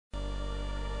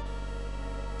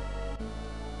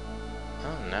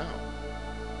no.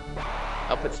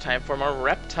 Oh, it's time for more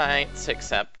reptiles,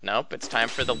 except, nope, it's time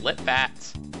for the lip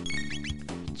bats.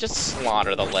 Just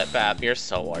slaughter the lip bat with your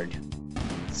sword.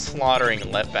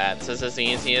 Slaughtering lip bats is as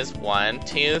easy as 1,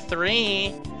 2,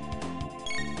 3.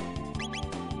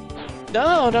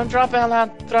 No, don't drop it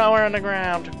out, throw her on the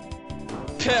ground.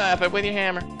 Tap it with your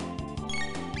hammer.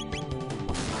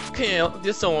 Kill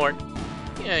the sword.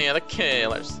 Yeah, the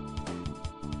killers.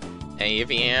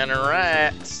 Avian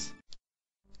Rex.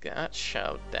 Got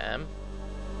showed them.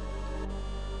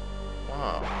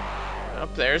 Whoa. Oh,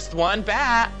 there's one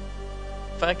bat.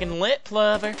 Fucking lip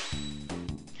lover.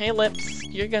 Hey lips,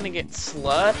 you're gonna get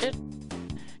slutted.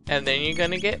 And then you're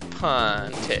gonna get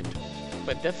punted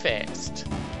with the fist.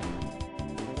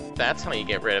 That's how you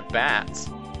get rid of bats.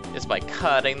 Is by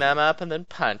cutting them up and then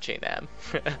punching them.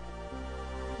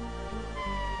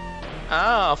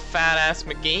 Oh, fat ass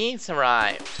McGee's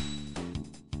arrived.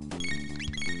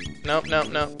 Nope, nope,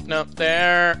 nope, nope.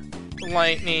 There.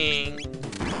 Lightning.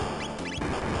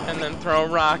 And then throw a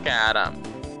rock at him.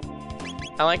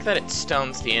 I like that it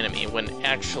stones the enemy when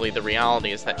actually the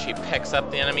reality is that she picks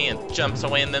up the enemy and jumps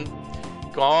away and then...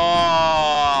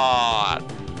 God!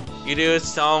 You do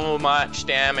so much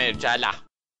damage. Allah.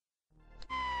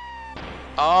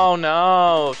 Oh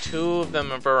no! 2 of them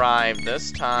have arrived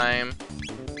this time.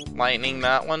 Lightning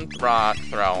that one, rock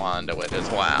throw onto it as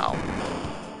well.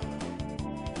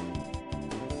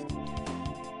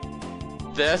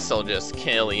 This'll just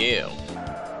kill you.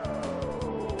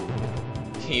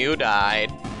 You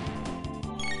died.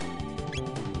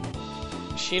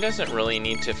 She doesn't really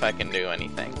need to fucking do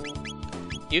anything.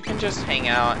 You can just hang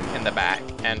out in the back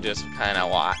and just kind of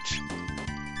watch.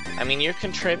 I mean, you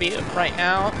contribute right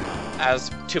now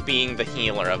as to being the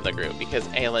healer of the group, because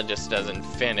Ayla just does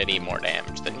infinity more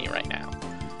damage than you right now.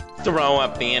 Throw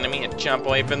up the enemy and jump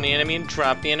away from the enemy and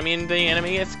drop the enemy and the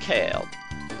enemy is killed.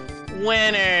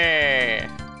 Winner!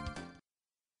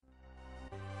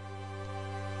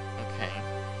 Okay.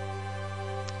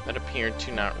 That appeared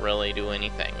to not really do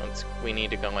anything. We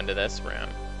need to go into this room.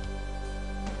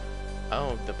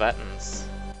 Oh, the buttons.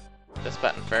 This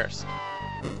button first.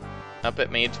 Up,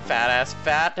 it made fat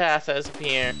asses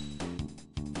appear.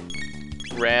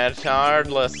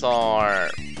 Retardless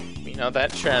orb. You know,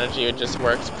 that strategy just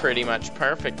works pretty much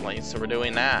perfectly, so we're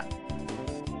doing that.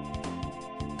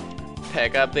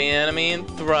 Pick up the enemy and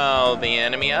throw the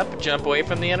enemy up, jump away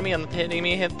from the enemy, and the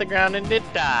enemy hit the ground and it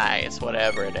dies,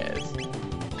 whatever it is.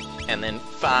 And then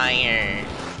fire.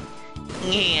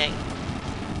 Yeah.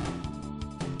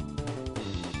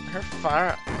 Her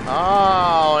fire.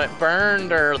 Oh, it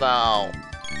burned her though.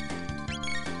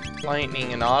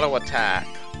 Lightning and auto attack.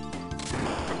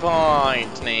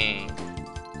 Lightning.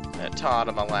 That taught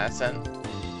him a lesson.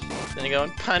 Then you go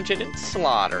and punch it and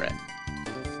slaughter it.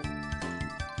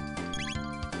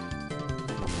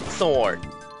 Sword.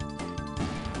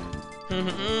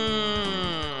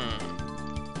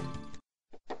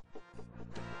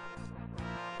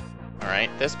 Alright,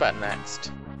 this button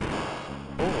next.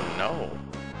 Oh no.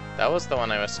 That was the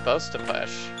one I was supposed to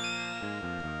push.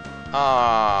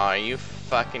 Aw, are you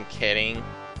fucking kidding?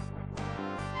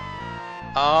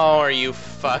 Oh, are you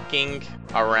fucking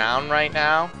around right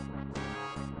now?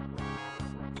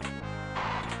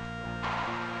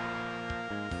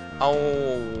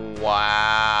 Oh,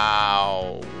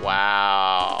 wow.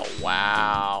 Wow.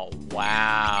 Wow.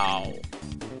 Wow.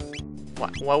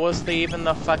 What was even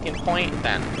the fucking point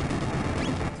then?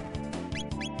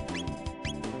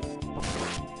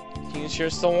 Use your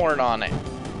sword on it.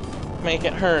 Make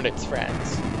it hurt its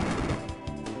friends.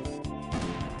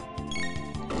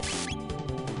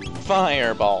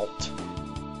 Firebolt.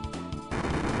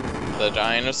 The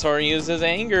dinosaur uses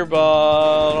anger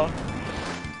ball.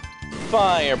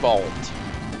 Firebolt.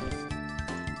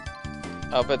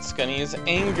 Oh, but it's gonna use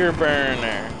anger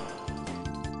burner.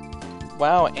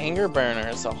 Wow, anger burner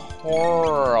is a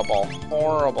horrible,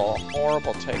 horrible,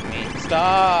 horrible technique.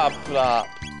 Stop! Stop.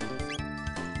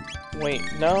 Wait,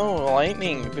 no,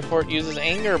 lightning before it uses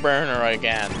anger burner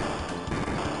again.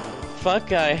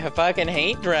 Fuck, I fucking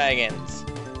hate dragons.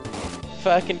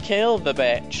 Fucking kill the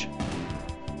bitch.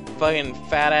 Fucking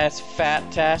fat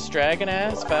ass dragon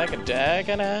ass, fucking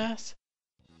dragon ass.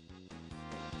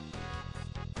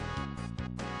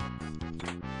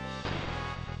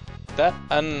 That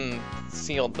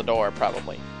unsealed the door,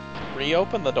 probably.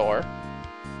 Reopen the door.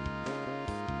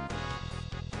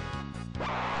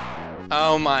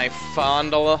 Oh my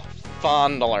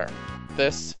fondler.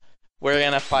 This, we're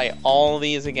gonna fight all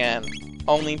these again,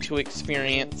 only to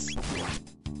experience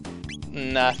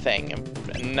nothing.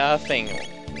 Nothing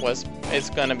is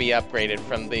gonna be upgraded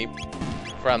from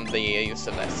the use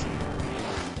of this.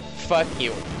 fuck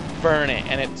you. Burn it,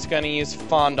 and it's gonna use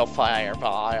Fondle Fire.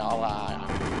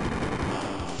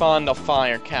 Fondle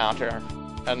Fire counter.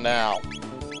 And now,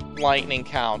 Lightning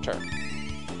counter.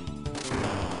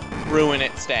 Ruin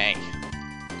its day.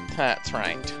 That's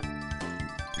right.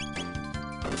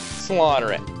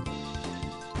 Slaughter it.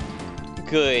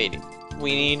 Good.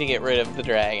 We need to get rid of the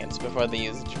dragons before they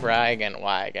use Dragon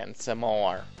Wagon some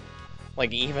more.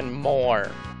 Like, even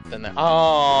more than the—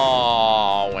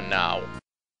 oh, no.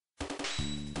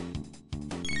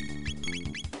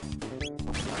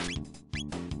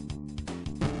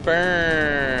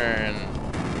 Burn!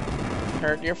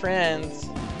 Hurt your friends.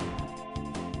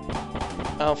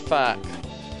 Oh, fuck.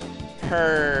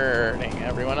 Hurting.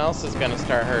 Everyone else is gonna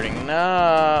start hurting.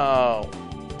 No!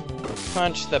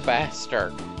 Punch the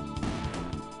bastard.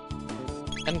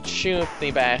 And shoot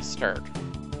the bastard.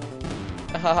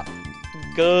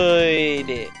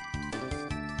 Good.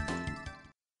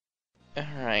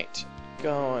 Alright.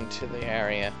 Go into the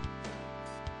area.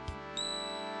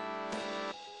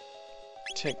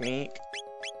 Technique.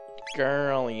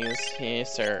 Girl, use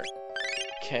hisser.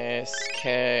 Kiss.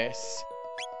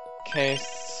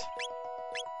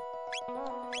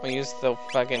 We use the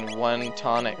fucking one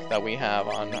tonic that we have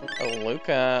on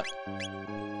Luca.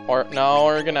 Or, no,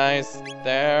 organize.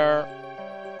 There.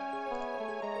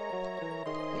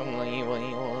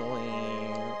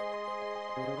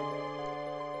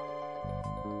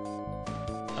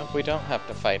 Oh, we don't have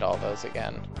to fight all those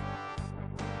again.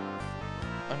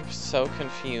 I'm so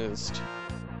confused.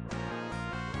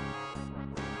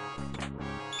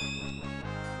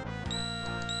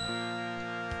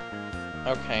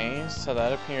 Okay, so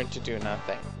that appeared to do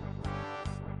nothing.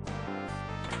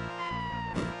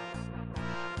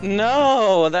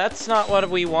 No, that's not what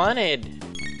we wanted.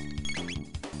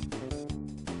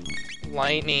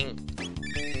 Lightning.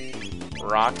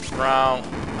 Rock throw.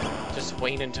 Just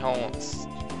wait until it's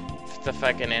the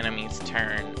fucking enemy's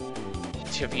turn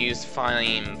to use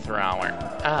flamethrower.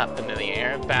 Up into the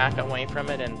air, back away from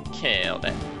it, and killed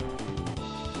it.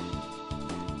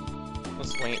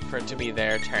 Let's wait for it to be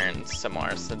their turn some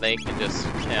more so they can just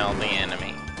kill the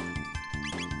enemy.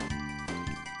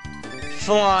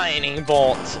 Lightning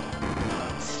bolt.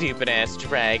 Stupid ass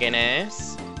dragon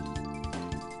ass.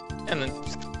 And then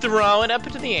just throw it up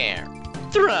into the air.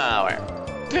 Throw it.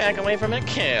 Back away from it,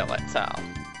 kill it all.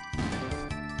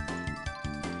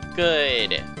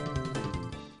 Good.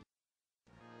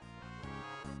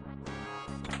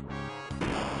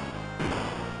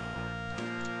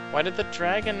 Why did the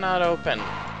dragon not open?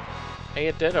 Hey,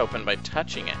 it did open by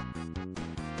touching it.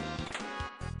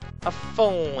 A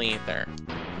full ether.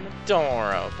 And the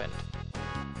door opened.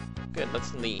 Good,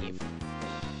 let's leave.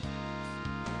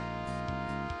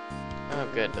 Oh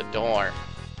good, the door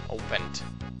opened.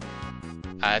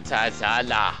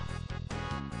 Atazala.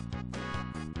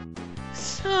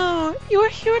 So, you are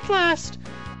here at last.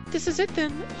 This is it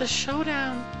then, the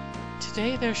showdown.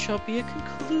 Today there shall be a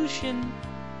conclusion.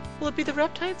 Will it be the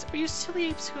reptiles or you silly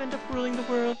apes who end up ruling the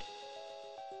world?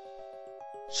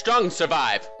 Strong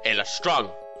survive. Ayla, strong.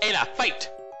 Ayla, fight.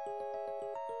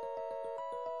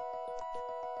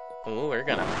 Ooh, we're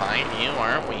gonna find you,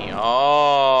 aren't we?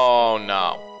 Oh,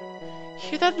 no.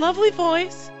 Hear that lovely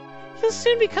voice? You'll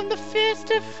soon become the fairest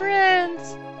of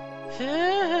friends.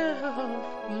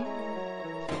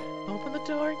 Open the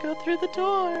door and go through the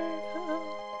door.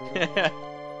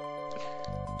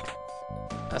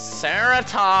 A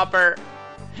Ceratopper.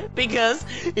 Because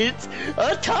it's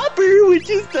a topper, which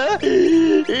is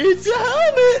it's a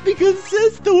helmet, because it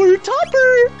says the word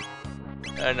topper.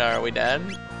 And are we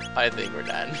done? I think we're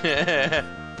done.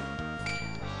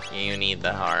 You need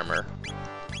the armor.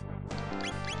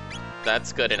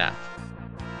 That's good enough.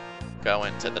 Go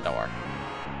into the door.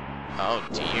 Oh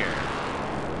dear.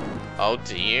 Oh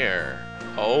dear.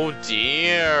 Oh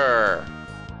dear.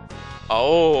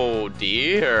 Oh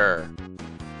dear.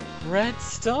 Red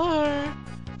star.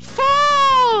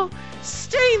 Fall!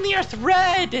 Stain the earth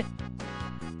red!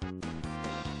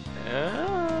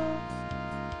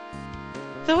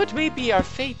 Though it may be our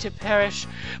fate to perish,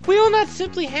 we will not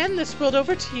simply hand this world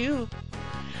over to you.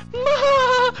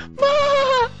 Ma!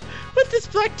 Ma! With this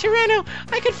black tyranno,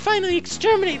 I could finally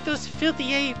exterminate those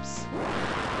filthy apes.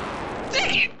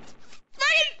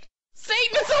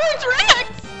 Satannosaurus Rex!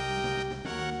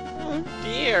 Oh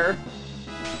dear.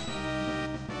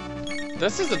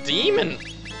 This is a demon.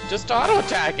 Just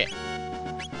auto-attack it.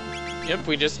 Yep,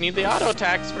 we just need the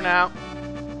auto-attacks for now.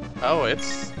 Oh,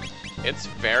 it's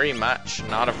very much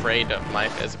not afraid of my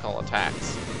physical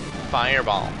attacks.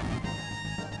 Fireball.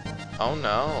 Oh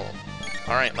no.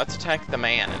 Alright, let's attack the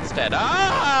man instead.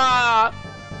 Ah!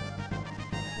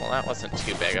 Well, that wasn't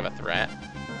too big of a threat.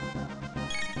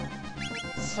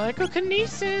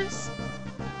 Psychokinesis.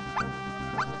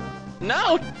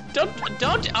 No!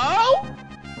 Don't! Oh!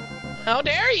 How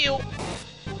dare you!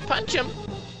 Punch him!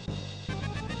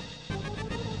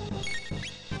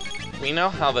 We know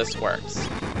how this works.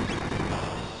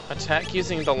 Attack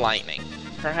using the lightning.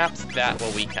 Perhaps that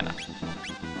will weaken him.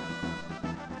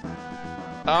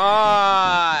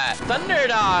 Ah! Thunder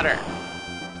Daughter!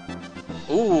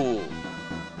 Ooh.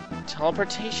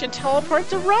 Teleportation, teleport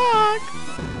the rock!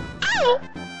 Ow!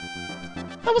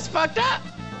 That was fucked up!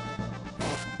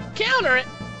 Counter it!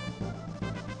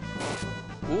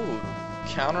 Ooh,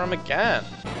 counter him again.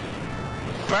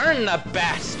 Burn the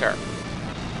bastard!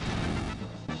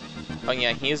 Oh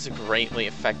yeah, he is greatly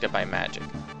affected by magic.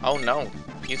 Oh no,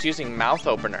 he's using mouth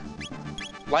opener.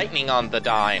 Lightning on the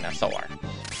dinosaur.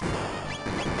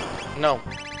 No.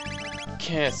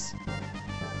 Kiss.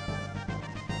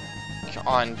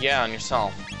 On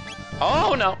yourself.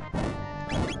 Oh no!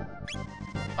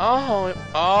 Oh!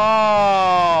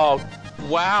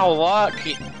 Wow, look!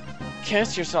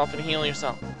 Kiss yourself and heal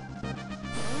yourself.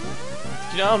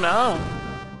 No.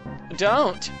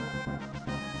 Don't!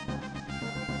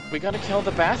 We gotta kill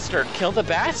the bastard! Kill the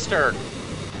bastard!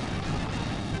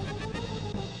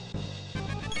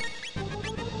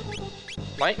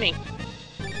 Lightning!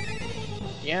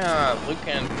 Yeah, Luke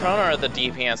and Chrono are the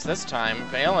DPS this time.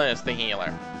 Valen is the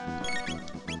healer.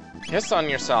 Kiss on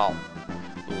yourself.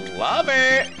 Love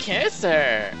her! Kiss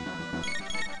her!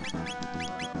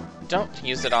 Don't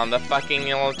use it on the fucking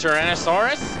little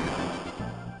Tyrannosaurus!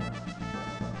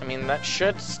 I mean, that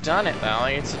should stun it though.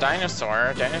 It's a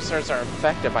dinosaur. Dinosaurs are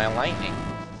affected by lightning.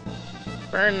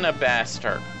 Burn the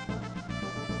bastard.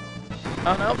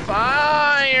 Oh no,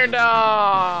 fire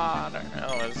daughter!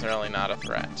 Oh, it's really not a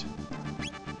threat.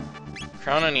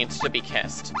 Chrono needs to be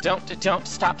kissed. Don't,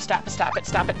 stop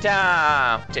it.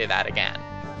 Don't do that again.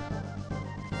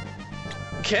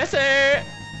 Kiss her!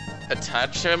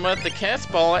 Touch him with the kiss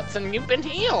bullets and you've been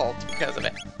healed because of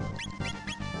it.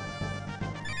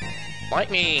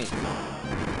 Lightning!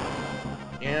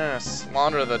 Yeah,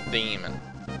 slaughter the demon.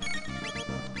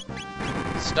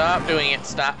 Stop doing it,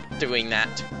 stop doing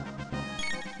that.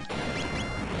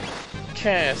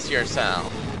 Kiss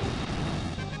yourself.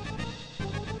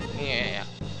 Yeah.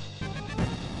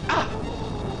 Ah!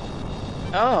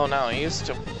 Oh no, he used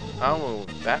to... Oh,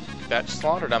 that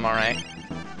slaughtered him, alright.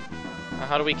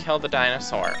 How do we kill the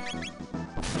dinosaur?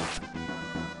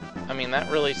 I mean, that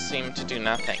really seemed to do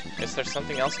nothing. Is there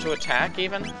something else to attack,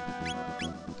 even?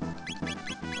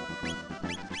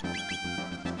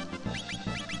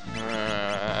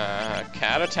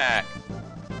 Cat attack.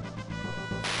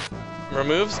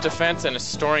 Removes defense and is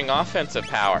storing offensive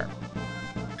power.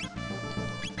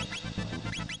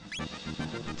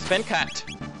 Spin cut.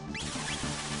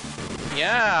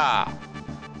 Yeah!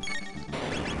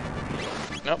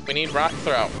 Nope, we need rock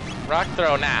throw. Rock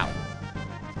throw now.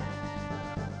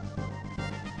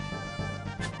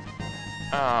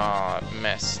 Oh,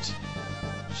 missed.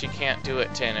 She can't do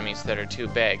it to enemies that are too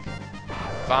big.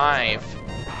 5.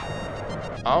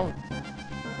 Oh.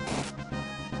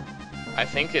 I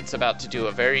think it's about to do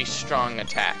a very strong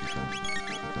attack.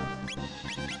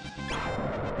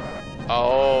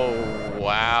 Oh,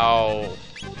 wow.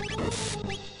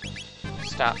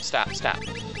 Stop.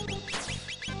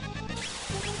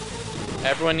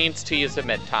 Everyone needs to use a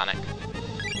mid-tonic.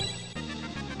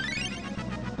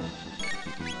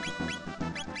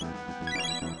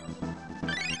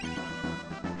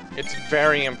 It's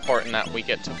very important that we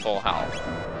get to full health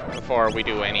before we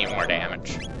do any more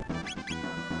damage.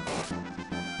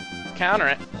 Counter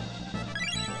it.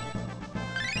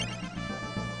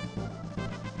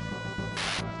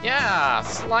 Yeah,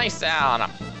 slice out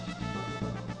him.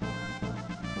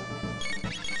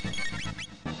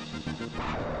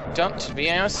 Don't be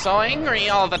so angry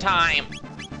all the time.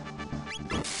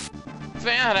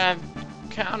 Gotta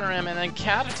counter him and then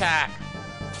cat attack.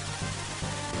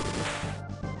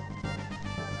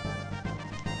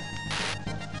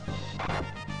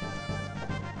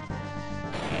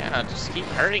 Yeah, just keep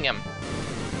hurting him.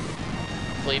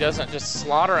 Hopefully he doesn't just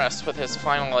slaughter us with his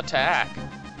final attack.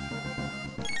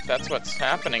 That's what's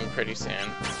happening pretty soon.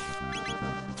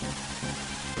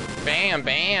 Bam,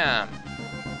 bam.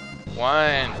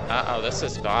 1. Uh-oh, this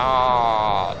is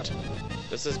bad.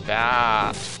 This is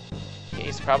bad.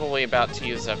 He's probably about to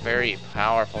use a very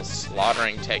powerful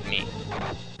slaughtering technique.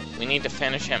 We need to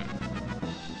finish him.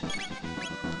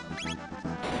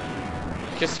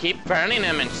 Just keep burning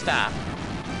him and stuff.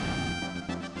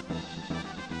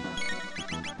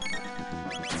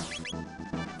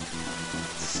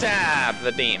 Stab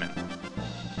the demon.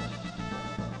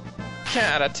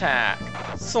 Cat attack.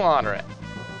 Slaughter it.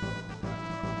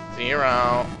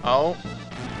 0. Oh,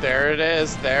 there it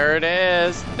is. There it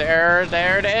is. There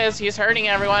it is. He's hurting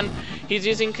everyone. He's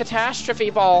using Catastrophe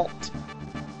Bolt.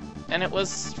 And it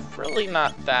was really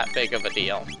not that big of a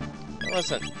deal. It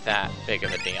wasn't that big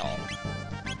of a deal.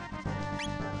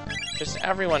 Just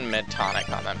everyone mid-tonic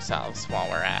on themselves while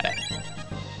we're at it.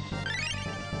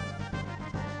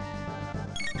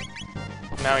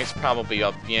 Now he's probably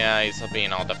up. Yeah, he's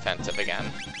being all defensive again.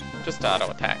 Just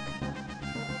auto attack.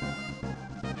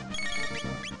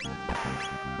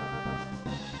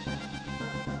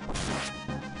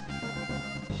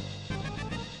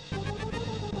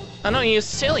 Oh no, you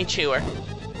silly chewer.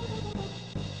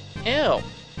 Ew.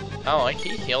 Oh,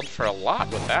 he healed for a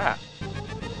lot with that.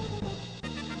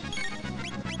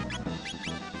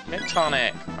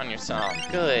 Mid-tonic on yourself.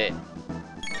 Good.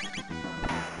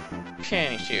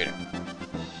 Penny shooter.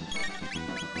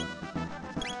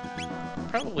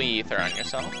 Probably ether on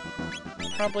yourself.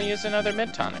 Probably use another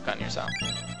mid-tonic on yourself.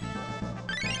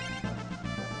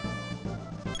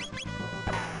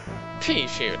 Pea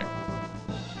shooter.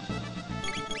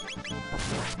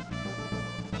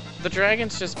 The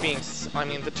dragon's just being... I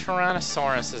mean, the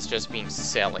Tyrannosaurus is just being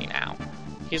silly now.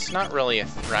 He's not really a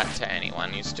threat to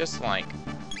anyone. He's just, like,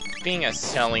 being a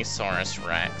silly Saurus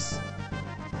Rex.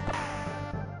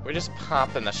 We're just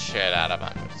popping the shit out of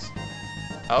him.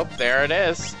 Oh, there it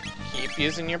is. Keep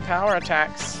using your power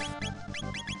attacks.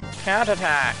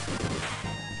 Count-attack.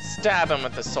 Stab him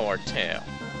with the sword, too.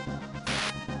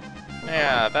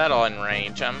 Yeah, that'll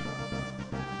enrage him.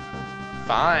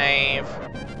 5.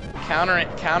 Counter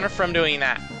it. Counter from doing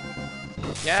that.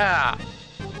 Yeah.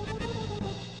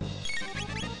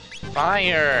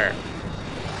 Fire.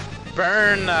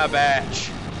 Burn the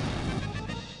bitch.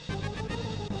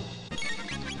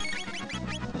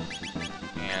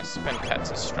 Yeah, spin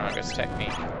pet's his strongest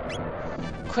technique.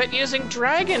 Quit using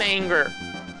dragon anger.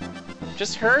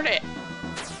 Just hurt it.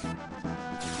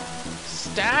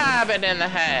 Stab it in the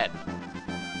head.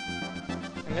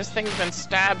 And this thing's been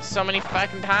stabbed so many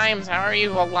fucking times. How are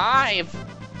you alive?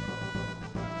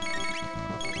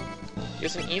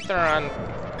 Use an ether on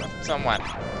someone.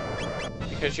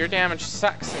 Because your damage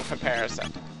sucks in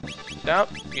comparison. Nope.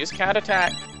 Use count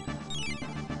attack.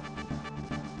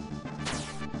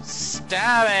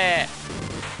 Stab it!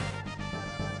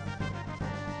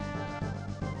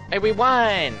 Hey, we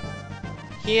won!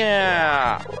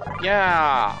 Yeah!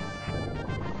 Yeah!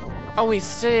 Oh, we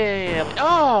still...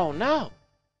 Oh, no!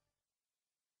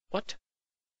 What?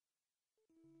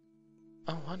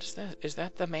 Oh, what is that? Is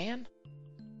that the man?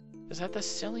 Is that the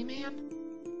silly man?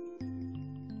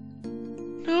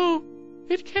 No,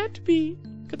 it can't be.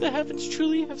 Could the heavens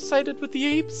truly have sided with the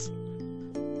apes?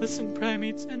 Listen,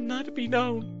 primates, and not to be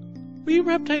known, we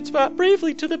reptiles fought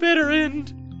bravely to the bitter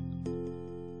end.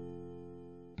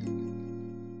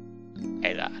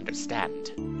 I don't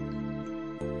understand.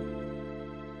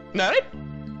 No?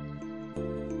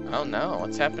 Oh no,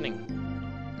 what's happening?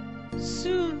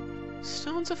 Soon,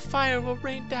 stones of fire will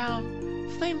rain down,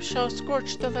 flames shall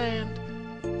scorch the land.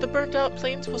 The burnt-out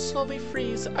plains will slowly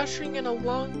freeze, ushering in a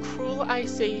long, cruel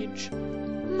ice age.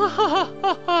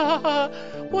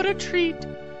 What a treat!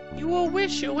 You will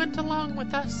wish you went along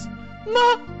with us.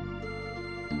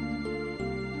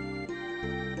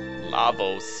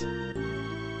 Lavos.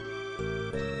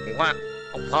 What?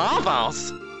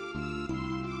 Lavos?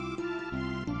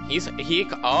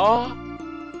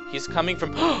 He's coming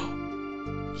from...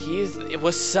 It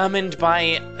was summoned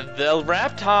by the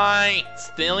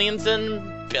reptiles! Billions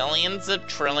and billions of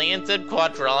trillions and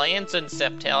quadrillions and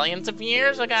septillions of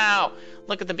years ago!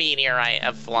 Look at the meteorite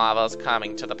of lavas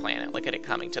coming to the planet. Look at it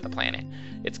coming to the planet.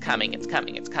 It's coming, it's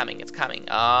coming, it's coming, it's coming.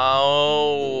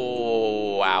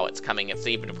 Oh, wow, it's coming. It's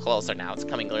even closer now. It's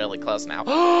coming really close now.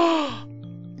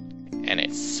 And it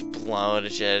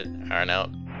exploded. Or no.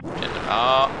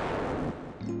 Oh.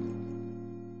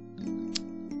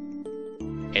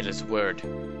 It is word.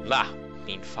 La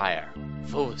mean fire.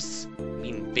 Vos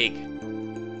mean big.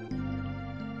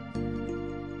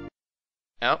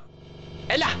 Oh.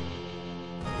 Ella!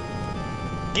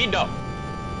 Dindo!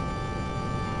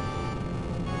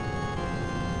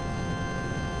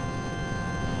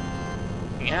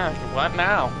 Yeah, what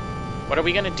now? What are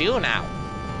we gonna do now?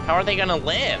 How are they gonna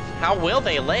live? How will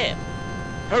they live?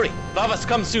 Hurry! Lavas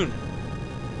come soon!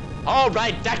 All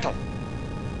right, Dactyl!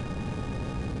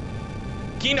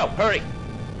 Kino, hurry!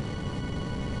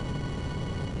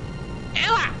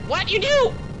 Ella, what you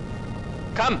do?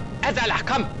 Come, Azala,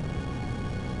 come!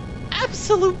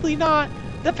 Absolutely not.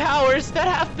 The powers that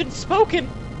have been spoken.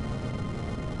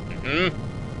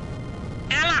 Ella,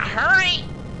 hurry!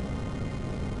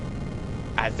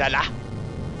 Azala,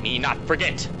 me not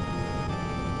forget.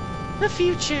 The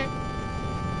future.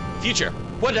 Future?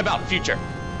 What about future?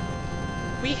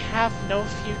 We have no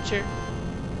future.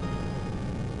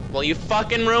 Well, you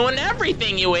fucking ruined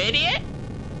everything, you idiot!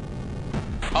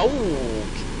 Oh,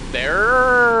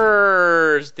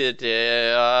 there's the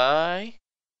die.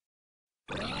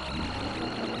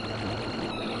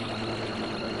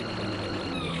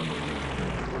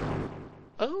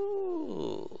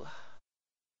 Oh,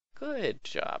 good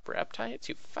job, Reptiles.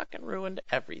 You fucking ruined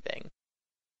everything.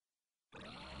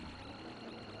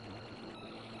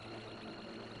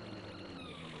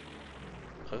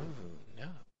 Oh, no.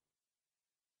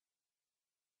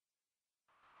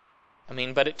 I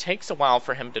mean, but it takes a while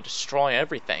for him to destroy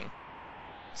everything.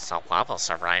 So levels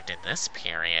arrived in this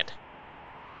period.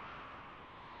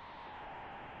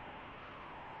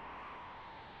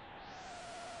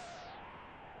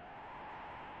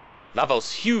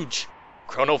 Lavo's huge.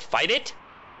 Chrono, fight it?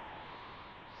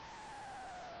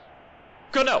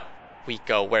 Chrono! We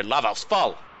go where Lavos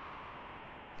fall.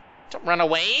 Don't run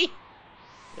away, you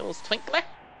little twinkler.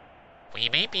 We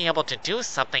may be able to do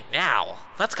something now.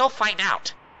 Let's go find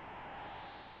out.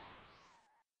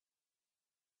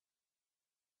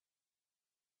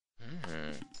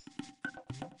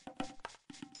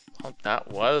 Oh, that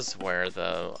was where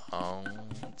the... Oh,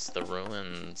 it's the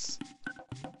ruins.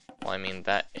 Well, I mean,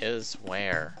 that is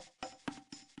where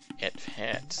it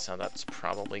hit, so that's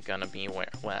probably gonna be where...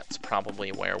 Well, that's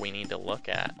probably where we need to look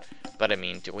at. But, I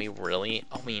mean, do we really...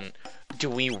 do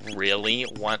we really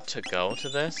want to go to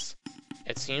this?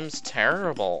 It seems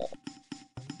terrible.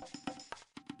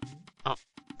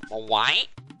 Why?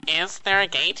 Is there a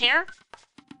gate here?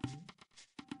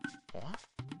 What?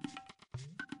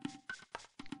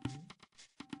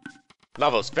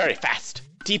 Lavos very fast.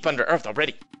 Deep under earth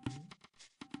already.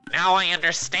 Now I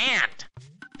understand.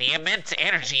 The immense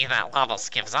energy that Lavos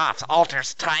gives off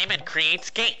alters time and creates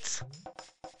gates.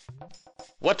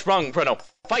 What's wrong, Chrono?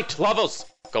 Fight, Lavos!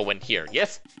 Go in here,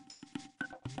 yes?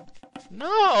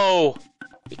 No!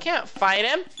 We can't fight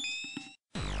him!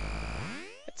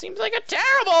 It seems like a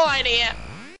terrible idea!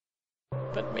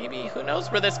 But maybe, who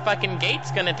knows where this fucking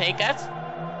gate's gonna take us?